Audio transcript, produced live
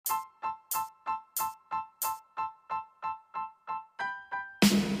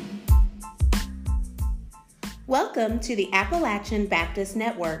Welcome to the Appalachian Baptist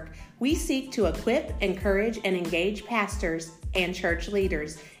Network. We seek to equip, encourage, and engage pastors and church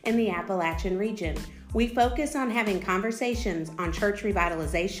leaders in the Appalachian region. We focus on having conversations on church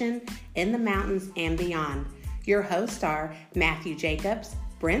revitalization in the mountains and beyond. Your hosts are Matthew Jacobs,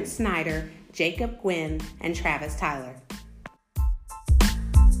 Brent Snyder, Jacob Gwynn, and Travis Tyler.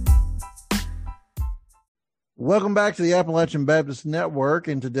 Welcome back to the Appalachian Baptist Network,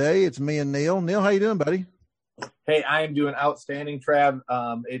 and today it's me and Neil. Neil, how you doing, buddy? Hey, I am doing outstanding, Trav.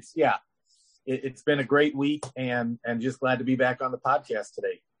 It's been a great week, and just glad to be back on the podcast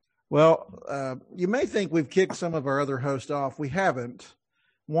today. Well, you may think we've kicked some of our other hosts off. We haven't.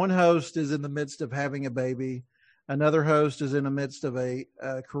 One host is in the midst of having a baby. Another host is in the midst of a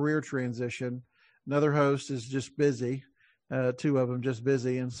career transition. Another host is just busy. Two of them just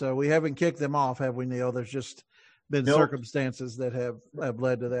busy. And so we haven't kicked them off, have we, Neil? There's just been circumstances that have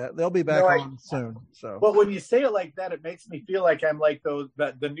led to that. They'll be back on soon. So, well, when you say it like that, it makes me feel like I'm like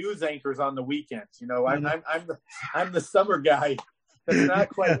the news anchors on the weekends. You know, I'm the summer guy that's not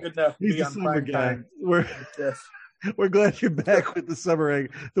quite good enough to be on prime time. We're glad you're back with the summer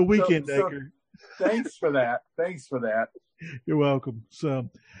anchor, the weekend anchor. Thanks for that. You're welcome. So,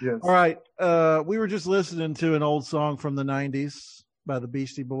 yes. All right. We were just listening to an old song from the 90s by the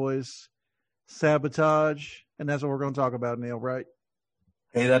Beastie Boys, Sabotage. And that's what we're going to talk about, Neil, right?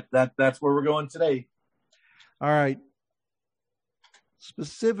 Hey, that's where we're going today. All right.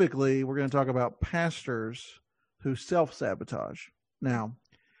 Specifically, we're going to talk about pastors who self-sabotage. Now,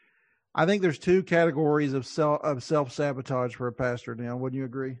 I think there's two categories of self-sabotage for a pastor, Neil. Wouldn't you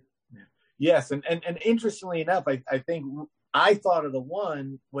agree? Yes, and interestingly enough, I think I thought of the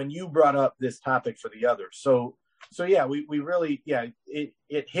one when you brought up this topic for the other. So yeah, we really, it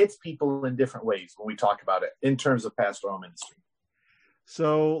hits people in different ways when we talk about it in terms of pastoral ministry.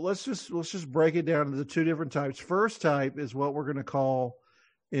 So let's just break it down into two different types. First type is what we're going to call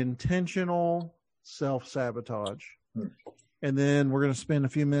intentional self-sabotage. And then we're going to spend a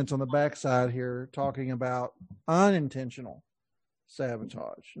few minutes on the backside here talking about unintentional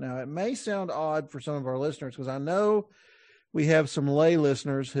sabotage. Now, it may sound odd for some of our listeners because I know we have some lay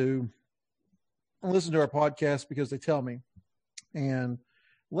listeners who listen to our podcast because they tell me. And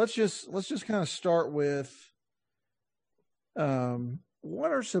let's just kind of start with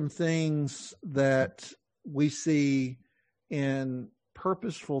what are some things that we see in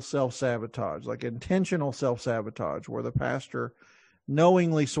purposeful self-sabotage, like intentional self-sabotage, where the pastor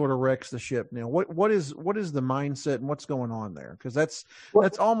knowingly sort of wrecks the ship. Now, what is the mindset and what's going on there? Because that's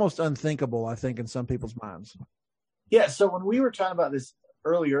almost unthinkable, I think, in some people's minds. Yeah. So when we were talking about this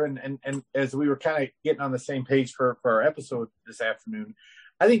earlier, and as we were kind of getting on the same page for our episode this afternoon,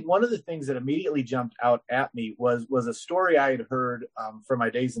 I think one of the things that immediately jumped out at me was a story I had heard from my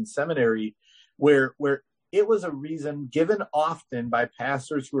days in seminary, where it was a reason given often by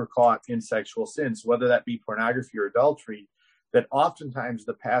pastors who are caught in sexual sins, whether that be pornography or adultery, that oftentimes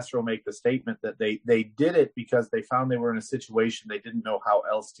the pastor will make the statement that they did it because they found they were in a situation they didn't know how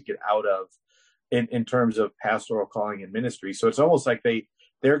else to get out of in terms of pastoral calling and ministry. So it's almost like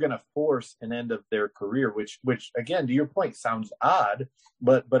they're going to force an end of their career, which again, to your point, sounds odd,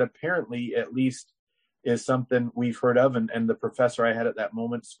 but apparently at least is something we've heard of. And the professor I had at that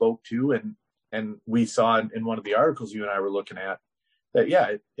moment spoke to, and we saw in one of the articles you and I were looking at that,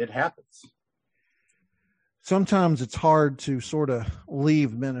 yeah, it happens. Sometimes it's hard to sort of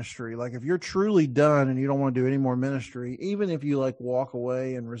leave ministry. Like if you're truly done and you don't want to do any more ministry, even if you like walk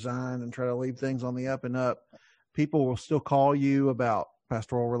away and resign and try to leave things on the up and up, people will still call you about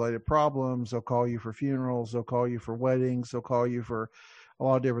pastoral related problems. They'll call you for funerals. They'll call you for weddings. They'll call you for a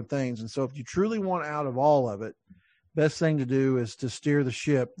lot of different things. And so if you truly want out of all of it, best thing to do is to steer the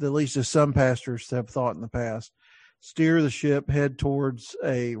ship, at least as some pastors have thought in the past. Steer the ship, head towards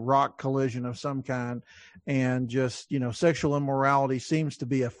a rock collision of some kind, and just, sexual immorality seems to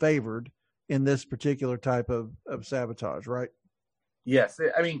be a favored in this particular type of sabotage, right? Yes.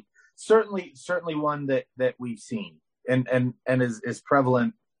 I mean, certainly one that we've seen and is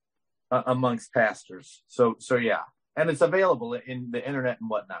prevalent amongst pastors. So yeah. And it's available in the internet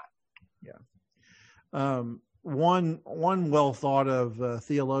and whatnot. Yeah. One well thought of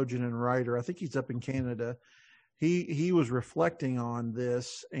theologian and writer, I think he's up in Canada. He was reflecting on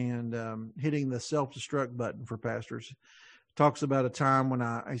this and hitting the self-destruct button for pastors. Talks about a time when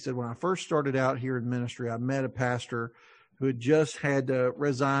I first started out here in ministry, I met a pastor who had just had to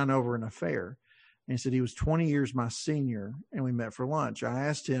resign over an affair. And he said he was 20 years my senior, and we met for lunch. I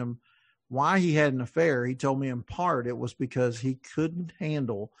asked him why he had an affair. He told me in part it was because he couldn't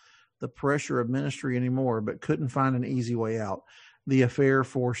handle the pressure of ministry anymore, but couldn't find an easy way out. The affair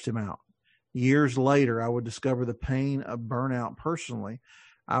forced him out. Years later, I would discover the pain of burnout personally.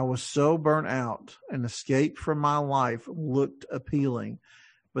 I was so burnt out, and escape from my life looked appealing.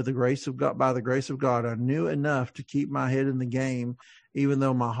 But by the grace of God, I knew enough to keep my head in the game, even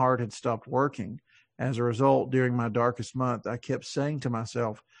though my heart had stopped working. As a result, during my darkest month, I kept saying to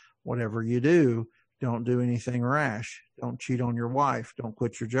myself, whatever you do, don't do anything rash. Don't cheat on your wife. Don't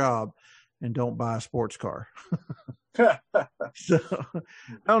quit your job, and don't buy a sports car. So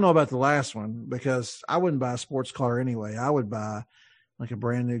I don't know about the last one, because I wouldn't buy a sports car anyway. I would buy like a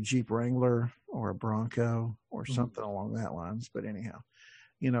brand new Jeep Wrangler or a Bronco or something along that lines. But anyhow,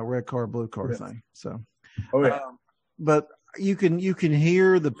 red car, blue car thing. So, but you can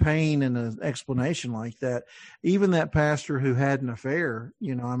hear the pain in an explanation like that. Even that pastor who had an affair,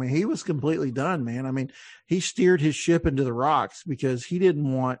 he was completely done, man. He steered his ship into the rocks because he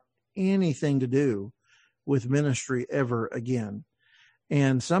didn't want anything to do with ministry ever again.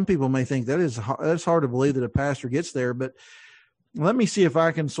 And some people may think that's hard to believe that a pastor gets there, but let me see if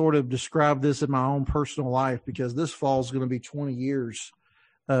I can sort of describe this in my own personal life, because this fall is going to be 20 years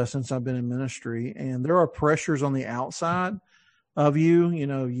since I've been in ministry, and there are pressures on the outside of you.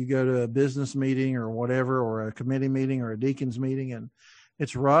 You go to a business meeting or whatever, or a committee meeting or a deacon's meeting, and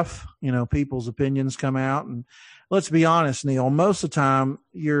it's rough. People's opinions come out, and let's be honest, Neil, most of the time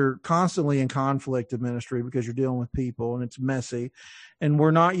you're constantly in conflict in ministry because you're dealing with people and it's messy, and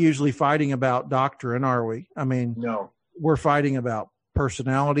we're not usually fighting about doctrine, are we? No. We're fighting about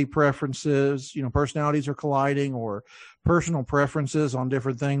personality preferences. Personalities are colliding, or personal preferences on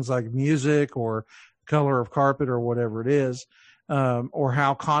different things like music or color of carpet or whatever it is, or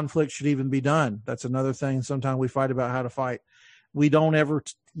how conflict should even be done. That's another thing. Sometimes we fight about how to fight. We don't ever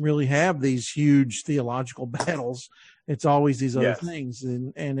really have these huge theological battles. It's always these other things,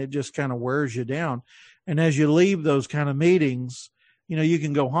 and it just kind of wears you down. And as you leave those kind of meetings, you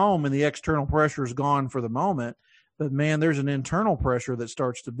can go home and the external pressure is gone for the moment. But man, there's an internal pressure that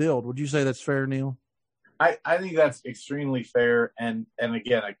starts to build. Would you say that's fair, Neil? I think that's extremely fair, and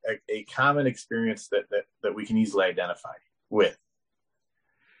again, a common experience that we can easily identify with.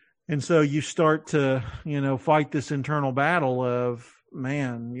 And so you start to, fight this internal battle of,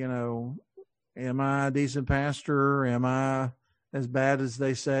 man, am I a decent pastor? Am I as bad as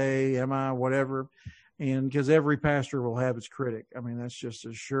they say? Am I whatever? And because every pastor will have its critic. That's just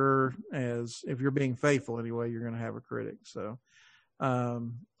as sure as, if you're being faithful anyway, you're going to have a critic. So,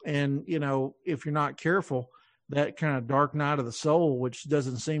 and if you're not careful, that kind of dark night of the soul, which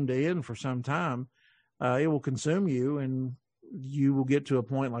doesn't seem to end for some time, it will consume you, and you will get to a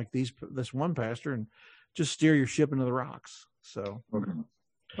point like this one pastor and just steer your ship into the rocks. So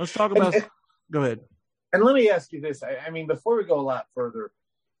let's talk about, go ahead. And let me ask you this. Before we go a lot further,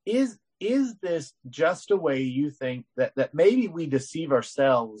 is this just a way you think that maybe we deceive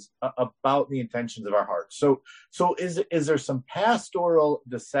ourselves about the intentions of our hearts? So is there some pastoral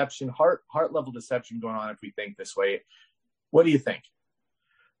deception, heart level deception going on if we think this way? What do you think?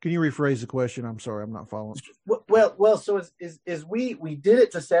 Can you rephrase the question? I'm sorry, I'm not following. Well. So is we did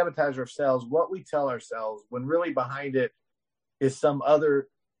it to sabotage ourselves, what we tell ourselves, when really behind it is some other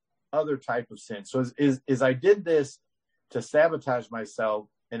type of sin. So is I did this to sabotage myself,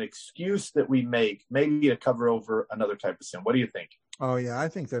 an excuse that we make, maybe to cover over another type of sin? What do you think? Oh yeah, I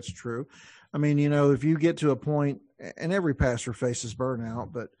think that's true. If you get to a point, and every pastor faces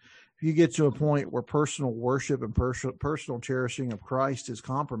burnout, but if you get to a point where personal worship and personal cherishing of Christ is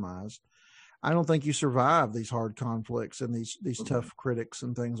compromised, I don't think you survive these hard conflicts and these tough critics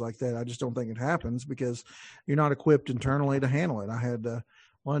and things like that. I just don't think it happens because you're not equipped internally to handle it. I had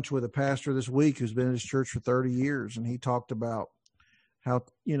lunch with a pastor this week who's been in his church for 30 years, and he talked about how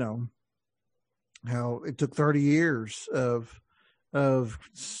it took 30 years of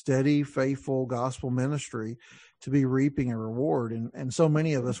steady, faithful gospel ministry to be reaping a reward. And so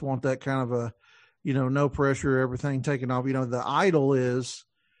many of us want that kind of a, no pressure, everything taken off. The idol is,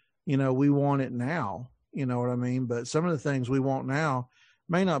 we want it now, you know what I mean? But some of the things we want now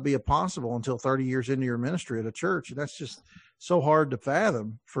may not be possible until 30 years into your ministry at a church. And that's just so hard to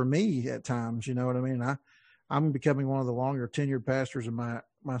fathom for me at times, you know what I mean? I'm becoming one of the longer tenured pastors in my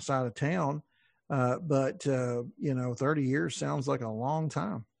side of town. But 30 years sounds like a long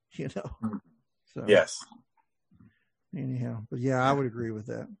time, So, yes. Anyhow, but yeah, I would agree with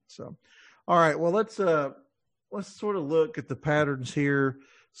that. So, all right, well, let's sort of look at the patterns here,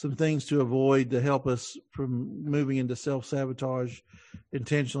 some things to avoid to help us from moving into self-sabotage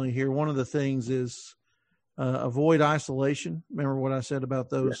intentionally here. One of the things is avoid isolation. Remember what I said about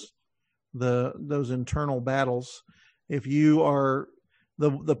those, those internal battles. If you are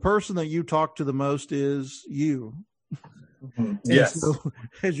the person that you talk to the most is you. Mm-hmm. Yes. So,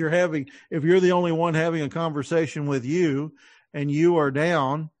 as if you're the only one having a conversation with you and you are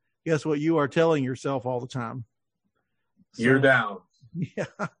down, guess what you are telling yourself all the time? You're down.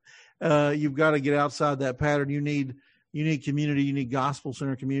 Yeah. You've got to get outside that pattern. You need community. You need gospel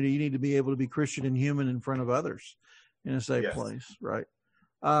center community. You need to be able to be Christian and human in front of others in a safe place. Right.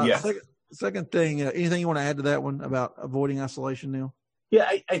 Yes. Second thing, anything you want to add to that one about avoiding isolation, Neil? Yeah,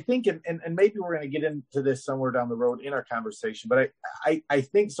 I think, and maybe we're going to get into this somewhere down the road in our conversation, but I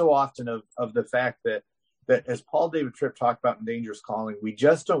think so often of the fact that as Paul David Tripp talked about in Dangerous Calling, we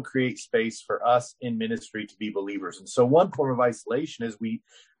just don't create space for us in ministry to be believers. And so one form of isolation is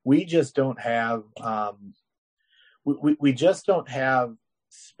we just don't have we just don't have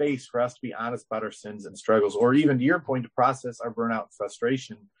space for us to be honest about our sins and struggles, or even to your point, to process our burnout and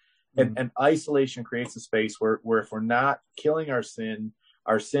frustration. And isolation creates a space where if we're not killing our sin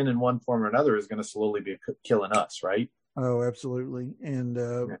in one form or another is going to slowly be killing us, right? Oh, absolutely. And,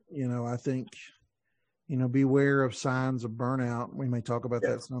 I think, beware of signs of burnout. We may talk about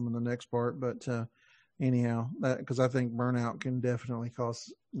that some in the next part, but anyhow, because I think burnout can definitely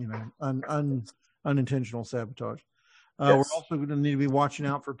cause, unintentional sabotage. We're also going to need to be watching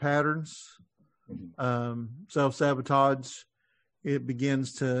out for patterns, self-sabotage. It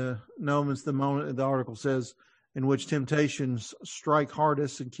begins to know it's the moment, the article says, in which temptations strike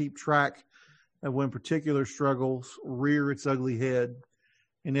hardest and keep track of when particular struggles rear its ugly head.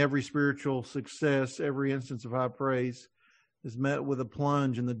 In every spiritual success, every instance of high praise is met with a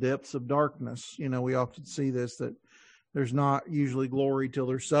plunge in the depths of darkness. We often see this, that there's not usually glory till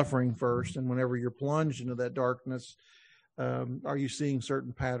there's suffering first. And whenever you're plunged into that darkness, are you seeing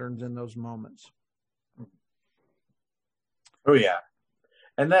certain patterns in those moments? Oh yeah.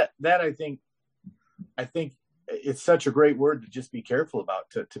 And that I think it's such a great word to just be careful about,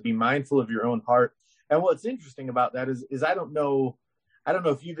 to be mindful of your own heart. And what's interesting about that is I don't know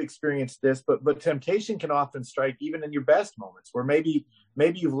if you've experienced this, but temptation can often strike even in your best moments, where maybe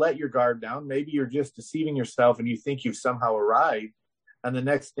you've let your guard down, maybe you're just deceiving yourself and you think you've somehow arrived, and the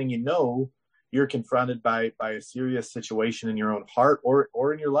next thing you know, you're confronted by a serious situation in your own heart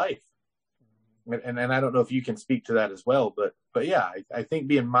or in your life. And I don't know if you can speak to that as well, but yeah, I think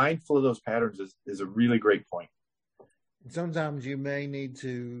being mindful of those patterns is a really great point. Sometimes you may need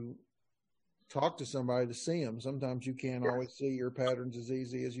to talk to somebody to see them. Sometimes you can't always see your patterns as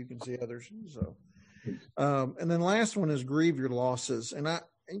easy as you can see others. So, and then last one is grieve your losses. And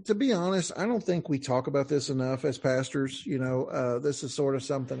to be honest, I don't think we talk about this enough as pastors. This is sort of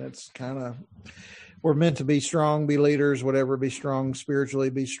something that's kind of, we're meant to be strong, be leaders, whatever, be strong spiritually,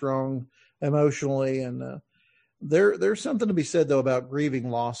 be strong emotionally. And there's something to be said though about grieving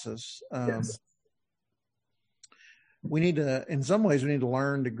losses. We need to, in some ways, we need to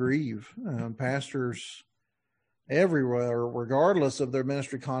learn to grieve. Pastors everywhere, regardless of their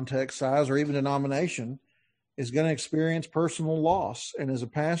ministry context, size, or even denomination, is going to experience personal loss. And as a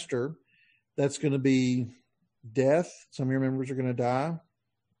pastor, that's going to be death. Some of your members are going to die.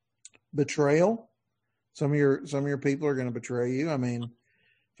 Betrayal. Some of your people are going to betray you. I mean,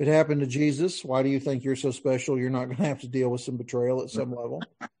 if it happened to Jesus, why do you think you're so special? You're not going to have to deal with some betrayal at some level.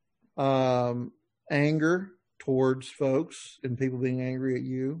 Anger towards folks and people being angry at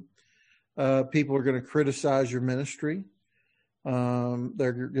you. People are going to criticize your ministry.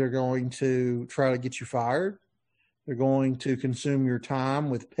 They're going to try to get you fired. They're going to consume your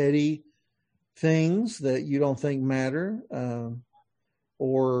time with petty things that you don't think matter,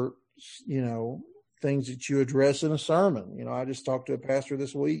 or, things that you address in a sermon. I just talked to a pastor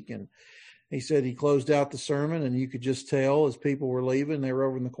this week, and he said he closed out the sermon, and you could just tell as people were leaving, they were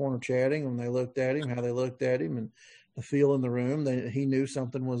over in the corner chatting, when they looked at him, how they looked at him, and the feel in the room, he knew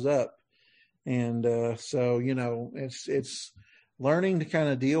something was up. And so, it's learning to kind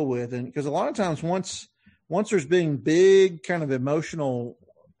of deal with, and because a lot of times once there's been big kind of emotional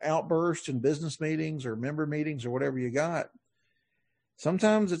outbursts in business meetings or member meetings or whatever you got,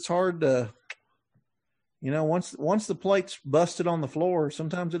 sometimes it's hard to, once the plate's busted on the floor,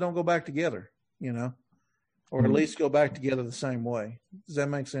 sometimes it don't go back together, or at least go back together the same way. Does that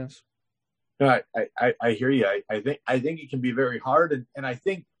make sense? No, I hear you. I think it can be very hard. And I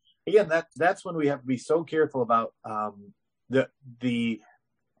think, again, that's when we have to be so careful about the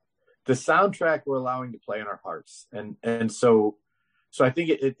soundtrack we're allowing to play in our hearts. And so I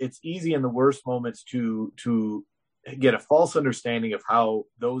think it's easy in the worst moments to get a false understanding of how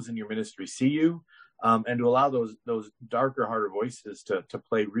those in your ministry see you, and to allow those darker, harder voices to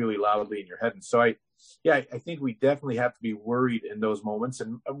play really loudly in your head. And so I think we definitely have to be worried in those moments.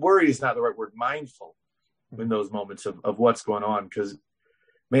 And worried is not the right word, mindful in those moments of what's going on. Because,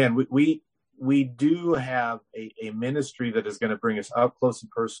 man, we we do have a ministry that is going to bring us up close and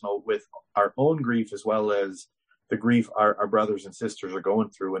personal with our own grief, as well as the grief our brothers and sisters are going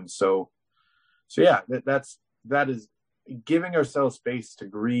through. And so yeah, that is giving ourselves space to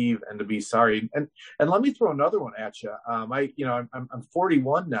grieve and to be sorry. And let me throw another one at you. I'm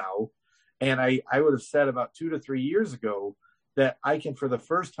 41 now, and I would have said about 2 to 3 years ago that I can, for the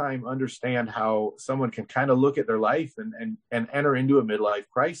first time, understand how someone can kind of look at their life and enter into a midlife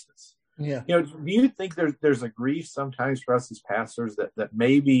crisis. Yeah. Do you think there's a grief sometimes for us as pastors that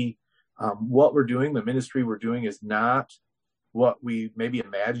maybe what we're doing, the ministry we're doing, is not what we maybe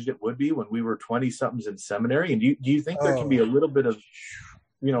imagined it would be when we were 20-somethings in seminary? And do you think there can be a little bit of,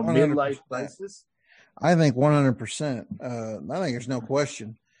 100%. Midlife crisis? I think 100%. I think there's no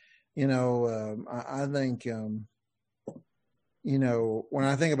question. I think, when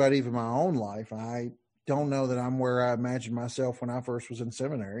I think about even my own life, I don't know that I'm where I imagined myself when I first was in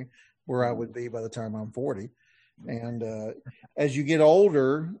seminary, where I would be by the time I'm 40. And as you get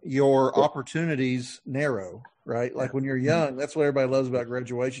older, your opportunities narrow, right? Like when you're young, that's what everybody loves about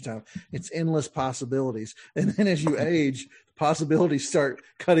graduation time. It's endless possibilities. And then as you age, possibilities start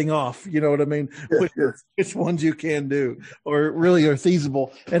cutting off. You know what I mean? Which ones you can do or really are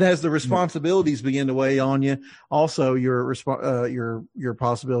feasible. And as the responsibilities begin to weigh on you, also your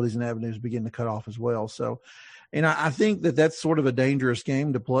possibilities and avenues begin to cut off as well. So, and I think that's sort of a dangerous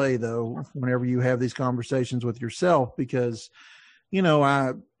game to play, though, whenever you have these conversations with yourself, because,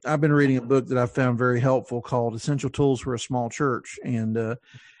 I've been reading a book that I found very helpful called Essential Tools for a Small Church. And,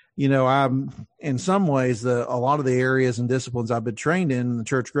 I'm in some ways, a lot of the areas and disciplines I've been trained in the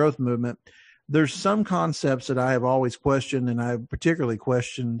church growth movement, there's some concepts that I have always questioned, and I've particularly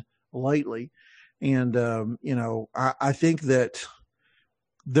questioned lately. And, I think that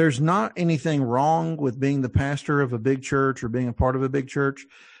there's not anything wrong with being the pastor of a big church or being a part of a big church,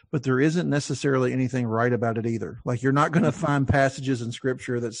 but there isn't necessarily anything right about it either. Like, you're not going to find passages in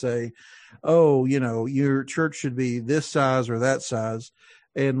scripture that say, oh, your church should be this size or that size,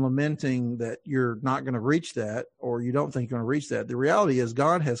 and lamenting that you're not going to reach that, or you don't think you're going to reach that. The reality is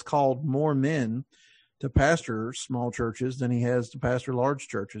God has called more men to pastor small churches than he has to pastor large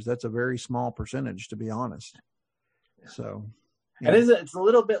churches. That's a very small percentage, to be honest. So. And it's a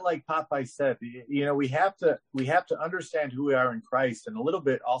little bit like Popeye said, we have to understand who we are in Christ, and a little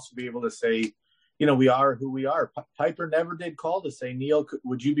bit also be able to say, we are who we are. Piper never did call to say, Neil,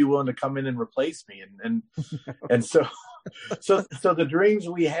 would you be willing to come in and replace me? And so the dreams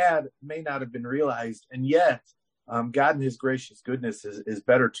we had may not have been realized, and yet God in his gracious goodness is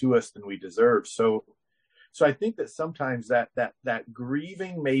better to us than we deserve. So I think that sometimes that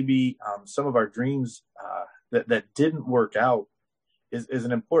grieving maybe some of our dreams that didn't work out is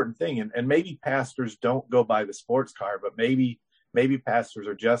an important thing. And maybe pastors don't go by the sports car, but maybe pastors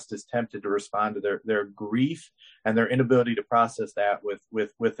are just as tempted to respond to their grief and their inability to process that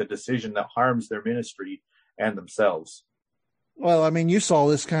with a decision that harms their ministry and themselves. Well, I mean, you saw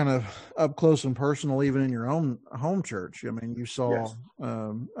this kind of up close and personal, even in your own home church. I mean, you saw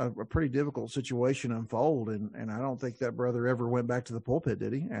a pretty difficult situation unfold, and I don't think that brother ever went back to the pulpit,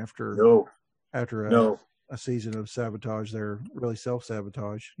 did he? After a season of sabotage there, really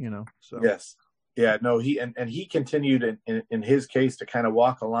self-sabotage, so. Yes. Yeah, no, he continued in his case to kind of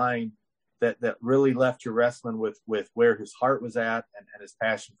walk a line that really left you wrestling with where his heart was at and his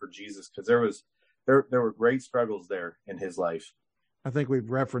passion for Jesus. Cause there were great struggles there in his life. I think we've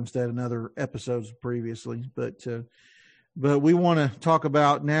referenced that in other episodes previously, but we want to talk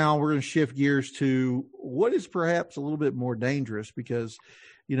about now, we're going to shift gears to what is perhaps a little bit more dangerous, because,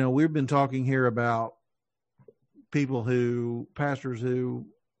 we've been talking here about pastors who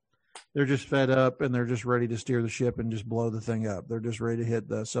they're just fed up and they're just ready to steer the ship and just blow the thing up. They're just ready to hit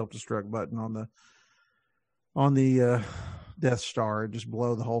the self-destruct button on the Death Star and just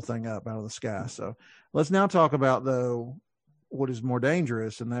blow the whole thing up out of the sky. So let's now talk about, though, what is more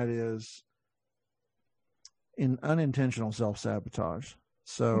dangerous, and that is in unintentional self-sabotage.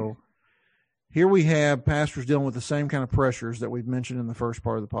 So here we have pastors dealing with the same kind of pressures that we've mentioned in the first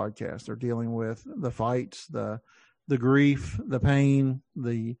part of the podcast. They're dealing with the fights, the grief, the pain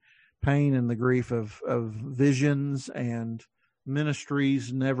and the grief of visions and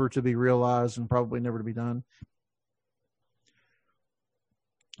ministries never to be realized and probably never to be done.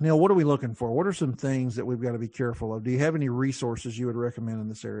 Neil, what are we looking for? What are some things that we've got to be careful of? Do you have any resources you would recommend in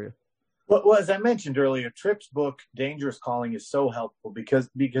this area? Well, as I mentioned earlier, Tripp's book, Dangerous Calling, is so helpful because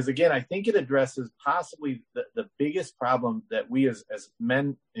again, I think it addresses possibly the biggest problem that we as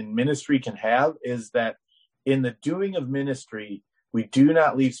men in ministry can have, is that in the doing of ministry, we do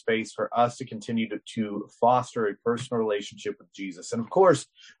not leave space for us to continue to foster a personal relationship with Jesus. And of course,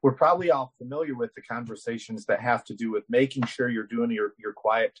 we're probably all familiar with the conversations that have to do with making sure you're doing your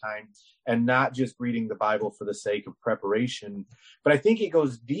quiet time and not just reading the Bible for the sake of preparation. But I think it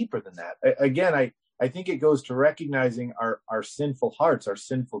goes deeper than that. Again, I think it goes to recognizing our sinful hearts, our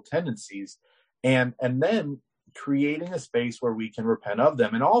sinful tendencies, and then creating a space where we can repent of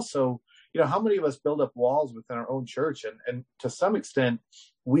them. And also, how many of us build up walls within our own church? And to some extent,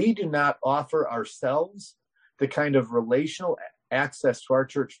 we do not offer ourselves the kind of relational access to our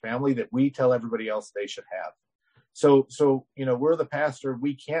church family that we tell everybody else they should have. So we're the pastor.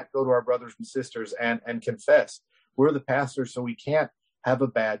 We can't go to our brothers and sisters and confess. We're the pastor, so we can't have a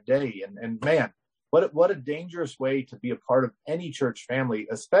bad day. And man, what a dangerous way to be a part of any church family,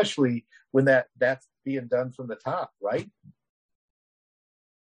 especially when that's being done from the top, right?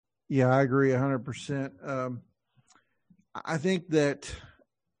 Yeah, I agree 100%. I think that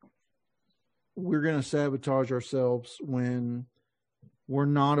we're going to sabotage ourselves when we're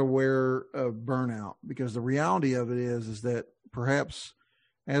not aware of burnout, because the reality of it is that perhaps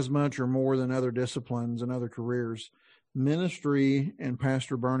as much or more than other disciplines and other careers, ministry and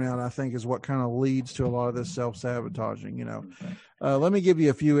pastor burnout, I think, is what kind of leads to a lot of this self-sabotaging. Let me give you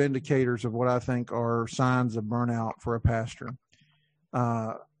a few indicators of what I think are signs of burnout for a pastor.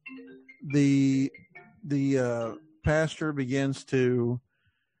 The pastor begins to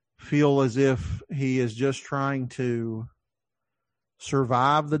feel as if he is just trying to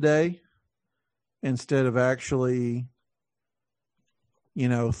survive the day instead of actually,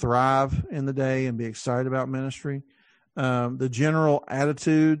 thrive in the day and be excited about ministry. The general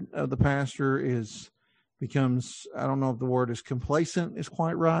attitude of the pastor becomes, I don't know if the word is complacent is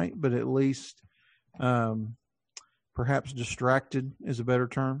quite right, but at least perhaps distracted is a better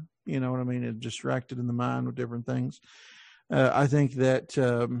term. You know what I mean? It's distracted in the mind with different things. I think that,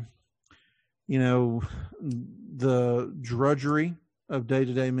 the drudgery of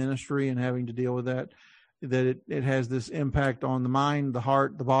day-to-day ministry and having to deal with that it has this impact on the mind, the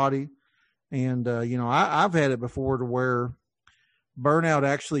heart, the body. And, I've had it before to where burnout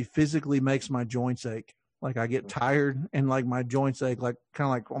actually physically makes my joints ache. Like I get tired and like my joints ache, like kind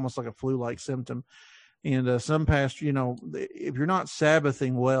of like almost like a flu-like symptom. And some pastors, if you're not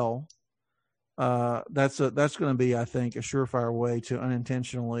Sabbathing well, that's going to be, I think, a surefire way to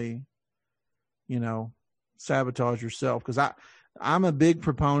unintentionally, sabotage yourself. Because I'm a big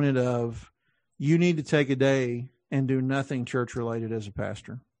proponent of you need to take a day and do nothing church related as a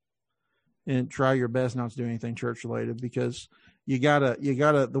pastor, and try your best not to do anything church related, because you gotta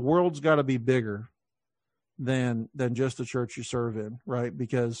the world's got to be bigger than just the church you serve in, right?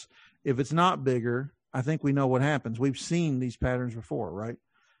 Because if it's not bigger, I think we know what happens. We've seen these patterns before, right?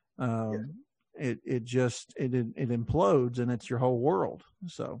 It implodes and it's your whole world.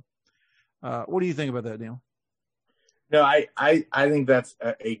 So, what do you think about that, Neil? No, I think that's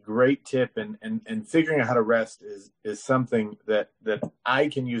a great tip, and figuring out how to rest is something that I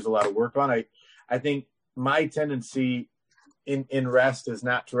can use a lot of work on. I think my tendency in rest is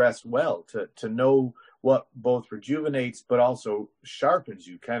not to rest well, to know what both rejuvenates but also sharpens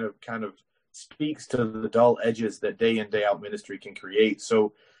you, kind of speaks to the dull edges that day in, day out ministry can create.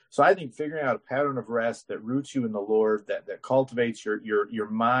 So I think figuring out a pattern of rest that roots you in the Lord, that cultivates your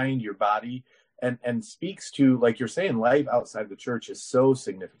mind, your body, and speaks to, like you're saying, life outside the church is so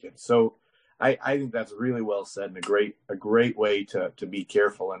significant. So I think that's really well said, and a great way to be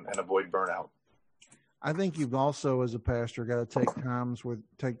careful and avoid burnout. I think you've also, as a pastor, got to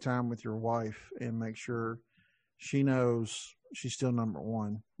take time with your wife and make sure she knows she's still number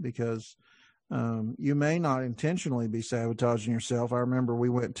one, because you may not intentionally be sabotaging yourself. I remember we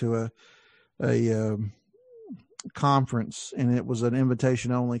went to a conference, and it was an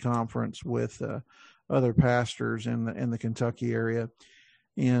invitation only conference with other pastors in the Kentucky area.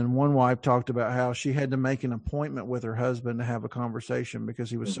 And one wife talked about how she had to make an appointment with her husband to have a conversation because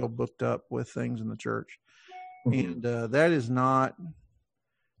he was so booked up with things in the church. And that is not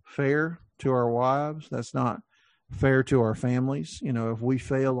fair to our wives. That's not fair to our families. If we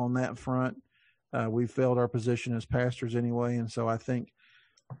fail on that front, we failed our position as pastors anyway. And so I think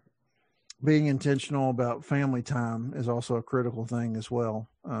being intentional about family time is also a critical thing as well,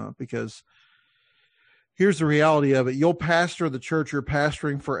 because here's the reality of it. You'll pastor the church you're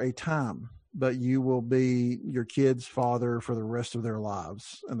pastoring for a time, but you will be your kid's father for the rest of their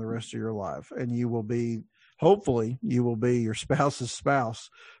lives and the rest of your life. And hopefully you will be your spouse's spouse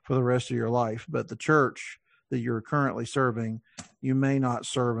for the rest of your life. But the church that you're currently serving, you may not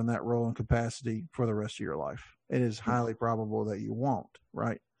serve in that role and capacity for the rest of your life. It is highly probable that you won't,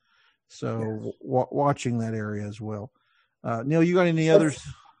 right? So watching that area as well. Neil, you got any others?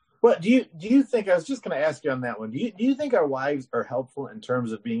 What do you think? I was just going to ask you on that one. Do you think our wives are helpful in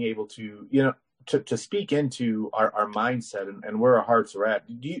terms of being able to, to speak into our mindset and where our hearts are at?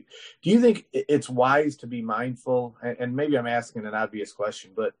 Do you think it's wise to be mindful? And maybe I'm asking an obvious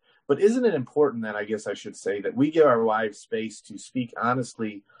question, but isn't it important then, I guess I should say, that we give our wives space to speak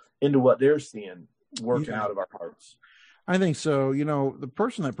honestly into what they're seeing working out of our hearts? I think so. The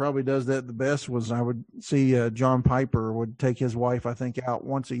person that probably does that the best was, I would see John Piper would take his wife, I think, out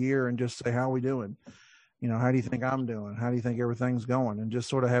once a year and just say, how are we doing? How do you think I'm doing? How do you think everything's going? And just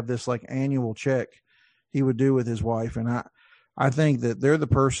sort of have this like annual check he would do with his wife. And I think that they're the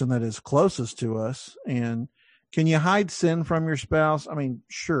person that is closest to us. And can you hide sin from your spouse? I mean,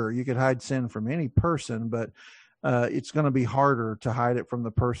 sure, you could hide sin from any person, but it's going to be harder to hide it from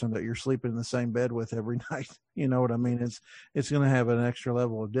the person that you're sleeping in the same bed with every night. You know what I mean? It's going to have an extra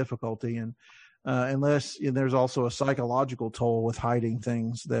level of difficulty. And unless there's also a psychological toll with hiding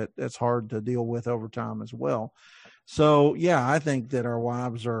things that's hard to deal with over time as well. So, yeah, I think that our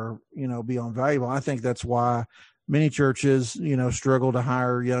wives are, beyond valuable. I think that's why many churches, struggle to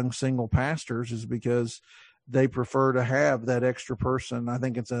hire young single pastors, is because they prefer to have that extra person. I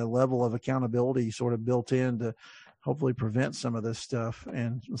think it's a level of accountability sort of built in to hopefully prevent some of this stuff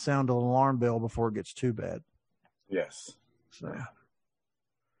and sound an alarm bell before it gets too bad. Yes. So,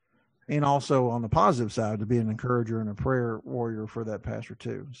 and also on the positive side, to be an encourager and a prayer warrior for that pastor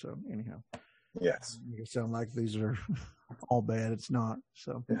too. So anyhow, yes, you sound like these are all bad. It's not.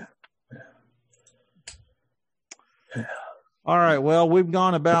 So. Yeah. All right. Well, we've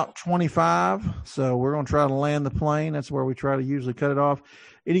gone about 25, so we're going to try to land the plane. That's where we try to usually cut it off.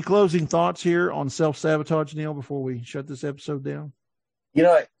 Any closing thoughts here on self-sabotage, Neil, before we shut this episode down?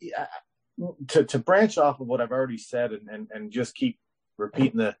 To branch off of what I've already said and just keep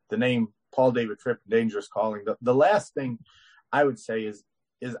repeating the name Paul David Tripp, Dangerous Calling. The last thing I would say is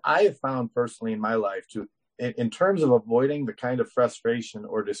I have found personally in my life in terms of avoiding the kind of frustration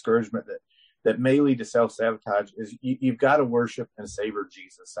or discouragement that may lead to self-sabotage, is you've got to worship and savor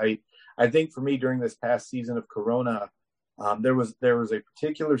Jesus. I think for me during this past season of Corona, there was a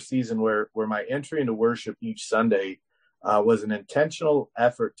particular season where my entry into worship each Sunday was an intentional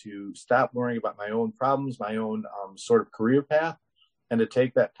effort to stop worrying about my own problems, my own sort of career path, and to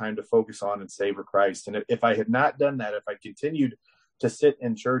take that time to focus on and savor Christ. And if I had not done that, if I continued to sit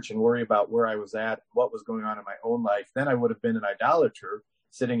in church and worry about where I was at, what was going on in my own life, then I would have been an idolater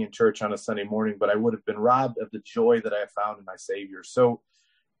sitting in church on a Sunday morning, but I would have been robbed of the joy that I found in my Savior. So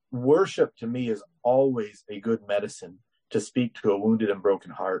worship to me is always a good medicine to speak to a wounded and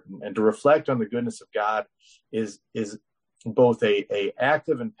broken heart, and to reflect on the goodness of God is both a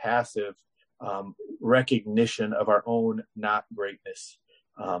active and passive recognition of our own not greatness.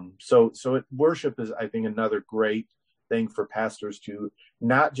 Worship is, I think, another great thing for pastors to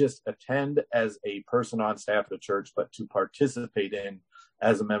not just attend as a person on staff at a church, but to participate in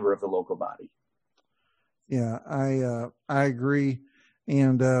as a member of the local body. Yeah, I agree.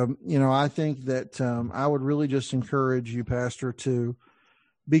 And, I think that I would really just encourage you, Pastor, to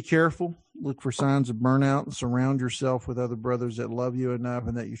be careful, look for signs of burnout, and surround yourself with other brothers that love you enough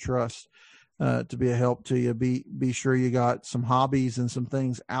and that you trust to be a help to you. Be sure you got some hobbies and some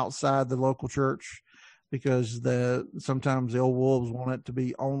things outside the local church, because sometimes the old wolves want it to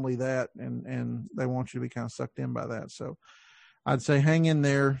be only that, and they want you to be kind of sucked in by that. So I'd say hang in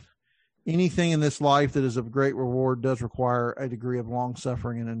there. Anything in this life that is of great reward does require a degree of long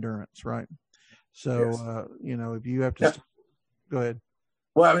suffering and endurance, right? So, yes. If you have to, go ahead.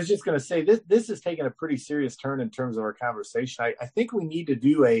 Well, I was just going to say this has taken a pretty serious turn in terms of our conversation. I think we need to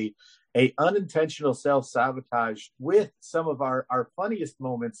do a unintentional self-sabotage with some of our funniest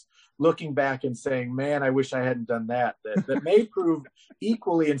moments, looking back and saying, man, I wish I hadn't done that may prove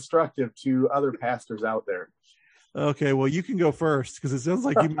equally instructive to other pastors out there. Okay, well, you can go first, because it sounds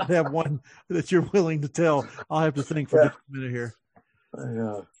like you might have one that you're willing to tell. I'll have to think for just a minute here.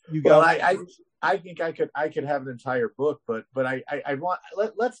 I think I could have an entire book, but I want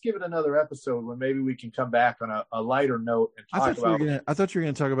let's give it another episode when maybe we can come back on a lighter note and talk about. I thought you were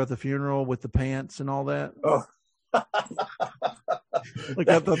going to talk about the funeral with the pants and all that. Oh, like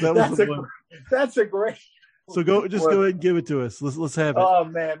I thought that's a great. So go ahead and give it to us. Let's have it. Oh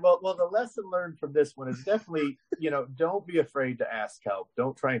man. Well, the lesson learned from this one is definitely, don't be afraid to ask help.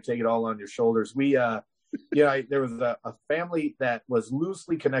 Don't try and take it all on your shoulders. We, there was a family that was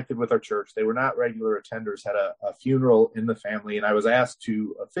loosely connected with our church. They were not regular attenders, had a funeral in the family. And I was asked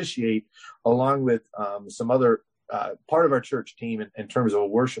to officiate along with some other part of our church team in terms of a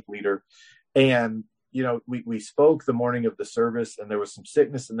worship leader. And we spoke the morning of the service, and there was some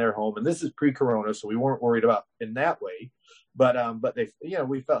sickness in their home, and this is pre-corona, so we weren't worried about in that way. But they,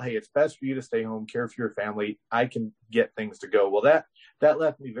 we felt, hey, it's best for you to stay home, care for your family. I can get things to go. Well, that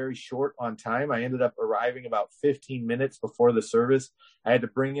left me very short on time. I ended up arriving about 15 minutes before the service. I had to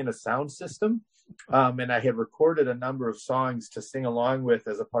bring in a sound system, and I had recorded a number of songs to sing along with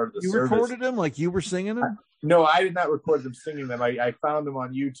as a part of the service. You recorded them like you were singing them? No, I did not record them singing them. I found them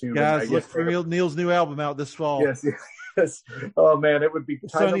on YouTube. Guys, look for Neil's new album out this fall. Yes. Oh man, it would be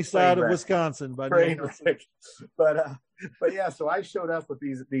Sunny Side of Wisconsin by Neil. But yeah, so I showed up with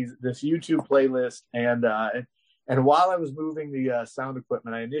this YouTube playlist, and while I was moving the sound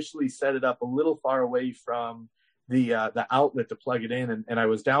equipment, I initially set it up a little far away from the outlet to plug it in, and I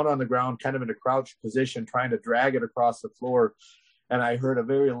was down on the ground, kind of in a crouched position, trying to drag it across the floor, and I heard a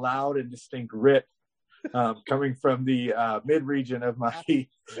very loud and distinct rip coming from the mid region of my suit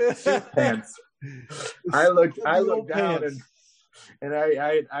pants. I looked down, and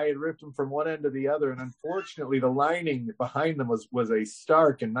I had ripped them from one end to the other, and unfortunately the lining behind them was a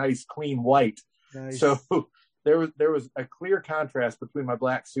stark and nice clean white. Nice. So there was a clear contrast between my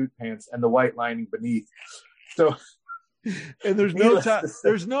black suit pants and the white lining beneath. So, and there's no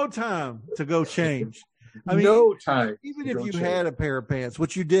time to go change. I mean, no time. Even if you had a pair of pants,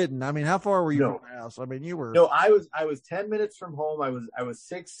 which you didn't. I mean, how far were you from the house? I mean, you were. No, I was 10 minutes from home. I was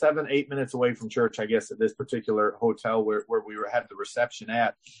 6, 7, 8 minutes away from church, I guess, at this particular hotel where we had the reception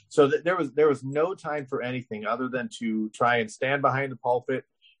at. So there was no time for anything other than to try and stand behind the pulpit,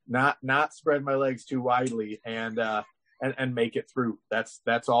 not spread my legs too widely, and make it through.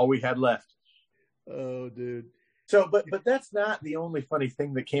 That's all we had left. Oh, dude. So, but that's not the only funny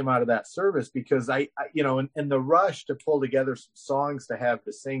thing that came out of that service, because I in the rush to pull together some songs to have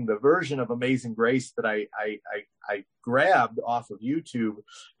to sing, the version of Amazing Grace that I grabbed off of YouTube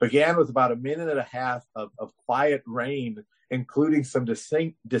began with about a minute and a half of quiet rain, including some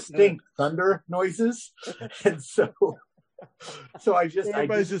distinct thunder noises. And so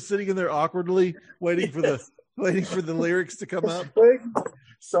everybody's just sitting in there awkwardly waiting for the lyrics to come up.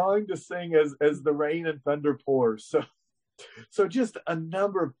 Song to sing as the rain and thunder pours. So just a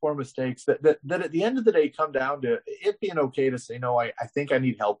number of poor mistakes that at the end of the day come down to it being okay to say, no, I think I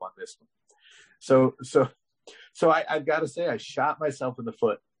need help on this one. So I've got to say I shot myself in the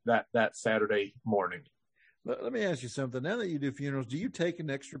foot that Saturday morning. Let me ask you something. Now that you do funerals, do you take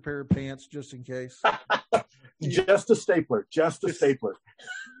an extra pair of pants just in case? Just a stapler.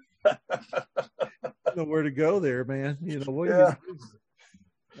 Know where to go there, man. What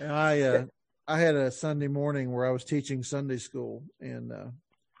I had a Sunday morning where I was teaching Sunday school, and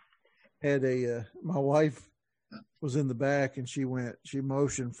had my wife was in the back, and she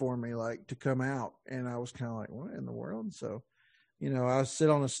motioned for me like to come out, and I was kind of like, what in the world? So, I sit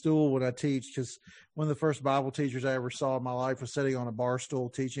on a stool when I teach, because one of the first Bible teachers I ever saw in my life was sitting on a bar stool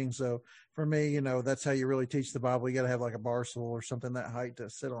teaching. So for me, that's how you really teach the Bible. You got to have like a bar stool or something that height to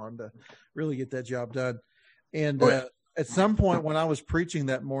sit on to really get that job done. And at some point when I was preaching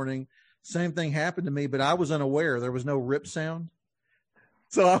that morning, same thing happened to me, but I was unaware. There was no rip sound.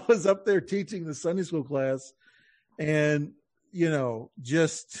 So I was up there teaching the Sunday school class, and,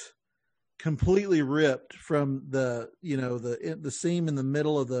 just completely ripped from the seam in the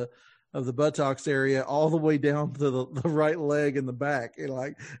middle of the buttocks area all the way down to the right leg in the back. And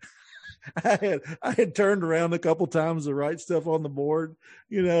like, I had turned around a couple times to write stuff on the board,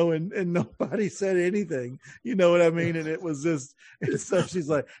 and nobody said anything, you know what I mean? And it was just, so she's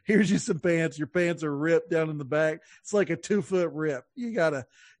like, here's you some pants. Your pants are ripped down in the back. It's like a 2-foot rip. You gotta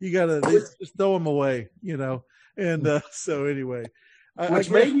just throw them away, And so anyway,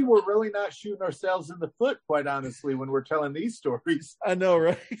 maybe we're really not shooting ourselves in the foot, quite honestly, when we're telling these stories. I know,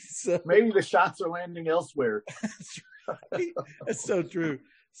 right? So, maybe the shots are landing elsewhere. That's right. That's so true.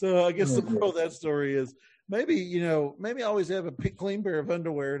 So I guess the moral of that story is maybe always have a clean pair of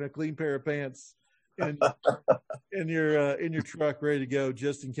underwear and a clean pair of pants in your truck ready to go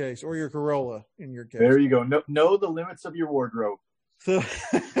just in case, or your Corolla in your case. There you go. Know the limits of your wardrobe. So,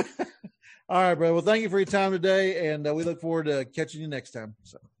 all right, bro. Well, thank you for your time today, and we look forward to catching you next time.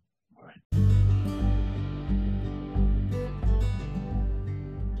 So. All right.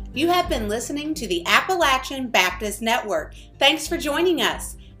 You have been listening to the Appalachian Baptist Network. Thanks for joining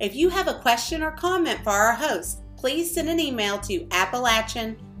us. If you have a question or comment for our host, please send an email to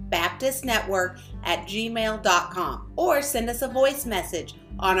appalachianbaptistnetwork@gmail.com or send us a voice message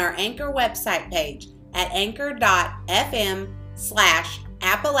on our Anchor website page at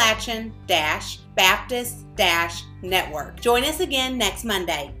anchor.fm/Appalachian-Baptist-Network. Join us again next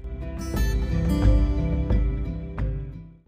Monday.